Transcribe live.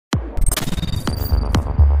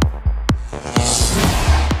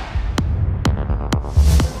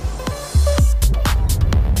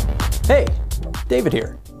David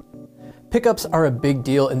here. Pickups are a big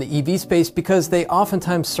deal in the EV space because they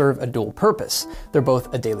oftentimes serve a dual purpose. They're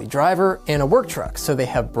both a daily driver and a work truck, so they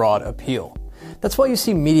have broad appeal. That's why you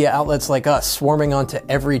see media outlets like us swarming onto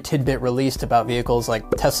every tidbit released about vehicles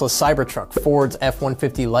like Tesla's Cybertruck, Ford's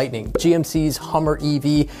F-150 Lightning, GMC's Hummer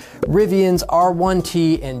EV, Rivian's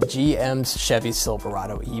R1T, and GM's Chevy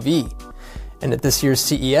Silverado EV. And at this year's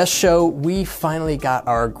CES show, we finally got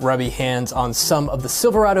our grubby hands on some of the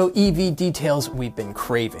Silverado EV details we've been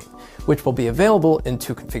craving, which will be available in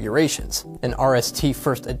two configurations, an RST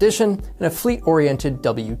First Edition and a fleet-oriented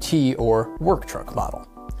WT or work truck model.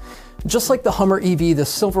 Just like the Hummer EV, the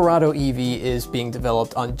Silverado EV is being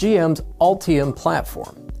developed on GM's Ultium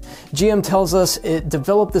platform. GM tells us it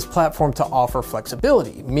developed this platform to offer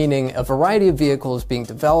flexibility, meaning a variety of vehicles being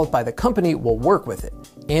developed by the company will work with it,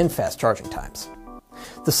 and fast charging times.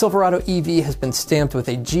 The Silverado EV has been stamped with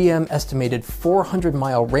a GM estimated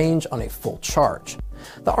 400-mile range on a full charge.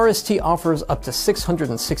 The RST offers up to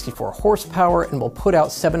 664 horsepower and will put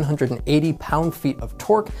out 780 pound-feet of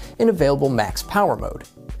torque in available max power mode.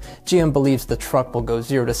 GM believes the truck will go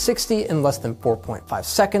 0 to 60 in less than 4.5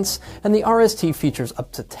 seconds, and the RST features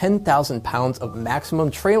up to 10,000 pounds of maximum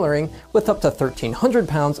trailering with up to 1,300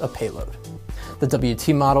 pounds of payload. The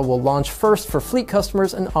WT model will launch first for fleet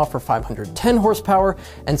customers and offer 510 horsepower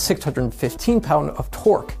and 615 pounds of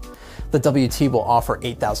torque. The WT will offer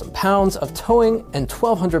 8,000 pounds of towing and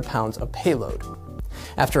 1,200 pounds of payload.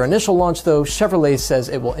 After initial launch though, Chevrolet says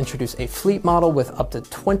it will introduce a fleet model with up to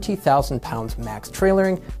 20,000 pounds max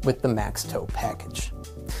trailering with the max tow package.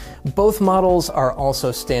 Both models are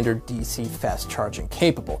also standard DC fast charging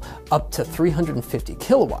capable, up to 350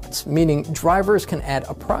 kilowatts, meaning drivers can add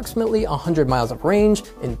approximately 100 miles of range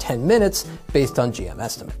in 10 minutes based on GM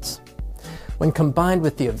estimates. When combined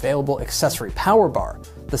with the available accessory power bar,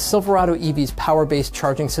 the Silverado EV's power-based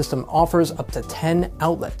charging system offers up to 10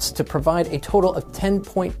 outlets to provide a total of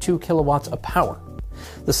 10.2 kilowatts of power.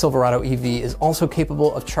 The Silverado EV is also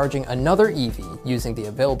capable of charging another EV using the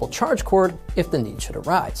available charge cord if the need should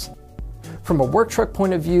arise. From a work truck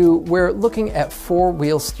point of view, we're looking at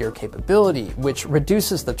four-wheel steer capability, which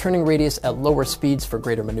reduces the turning radius at lower speeds for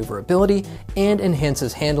greater maneuverability and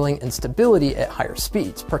enhances handling and stability at higher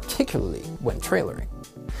speeds, particularly when trailering.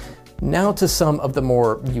 Now to some of the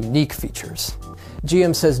more unique features.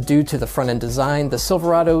 GM says due to the front-end design, the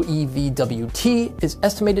Silverado EV WT is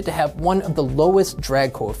estimated to have one of the lowest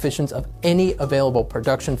drag coefficients of any available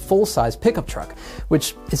production full-size pickup truck,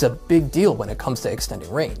 which is a big deal when it comes to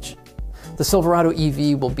extending range. The Silverado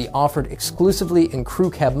EV will be offered exclusively in crew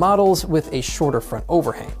cab models with a shorter front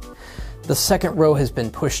overhang. The second row has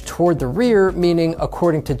been pushed toward the rear, meaning,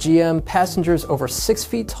 according to GM, passengers over 6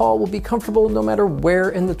 feet tall will be comfortable no matter where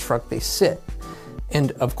in the truck they sit.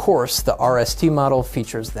 And of course, the RST model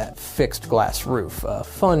features that fixed glass roof, a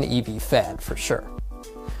fun EV fad for sure.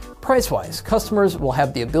 Price-wise, customers will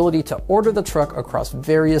have the ability to order the truck across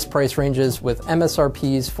various price ranges with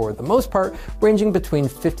MSRPs for the most part ranging between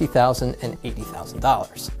 $50,000 and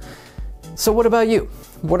 $80,000. So what about you?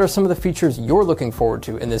 What are some of the features you're looking forward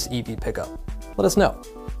to in this EV pickup? Let us know.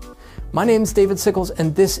 My name's David Sickles,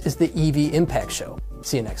 and this is the EV Impact Show.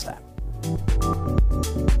 See you next time.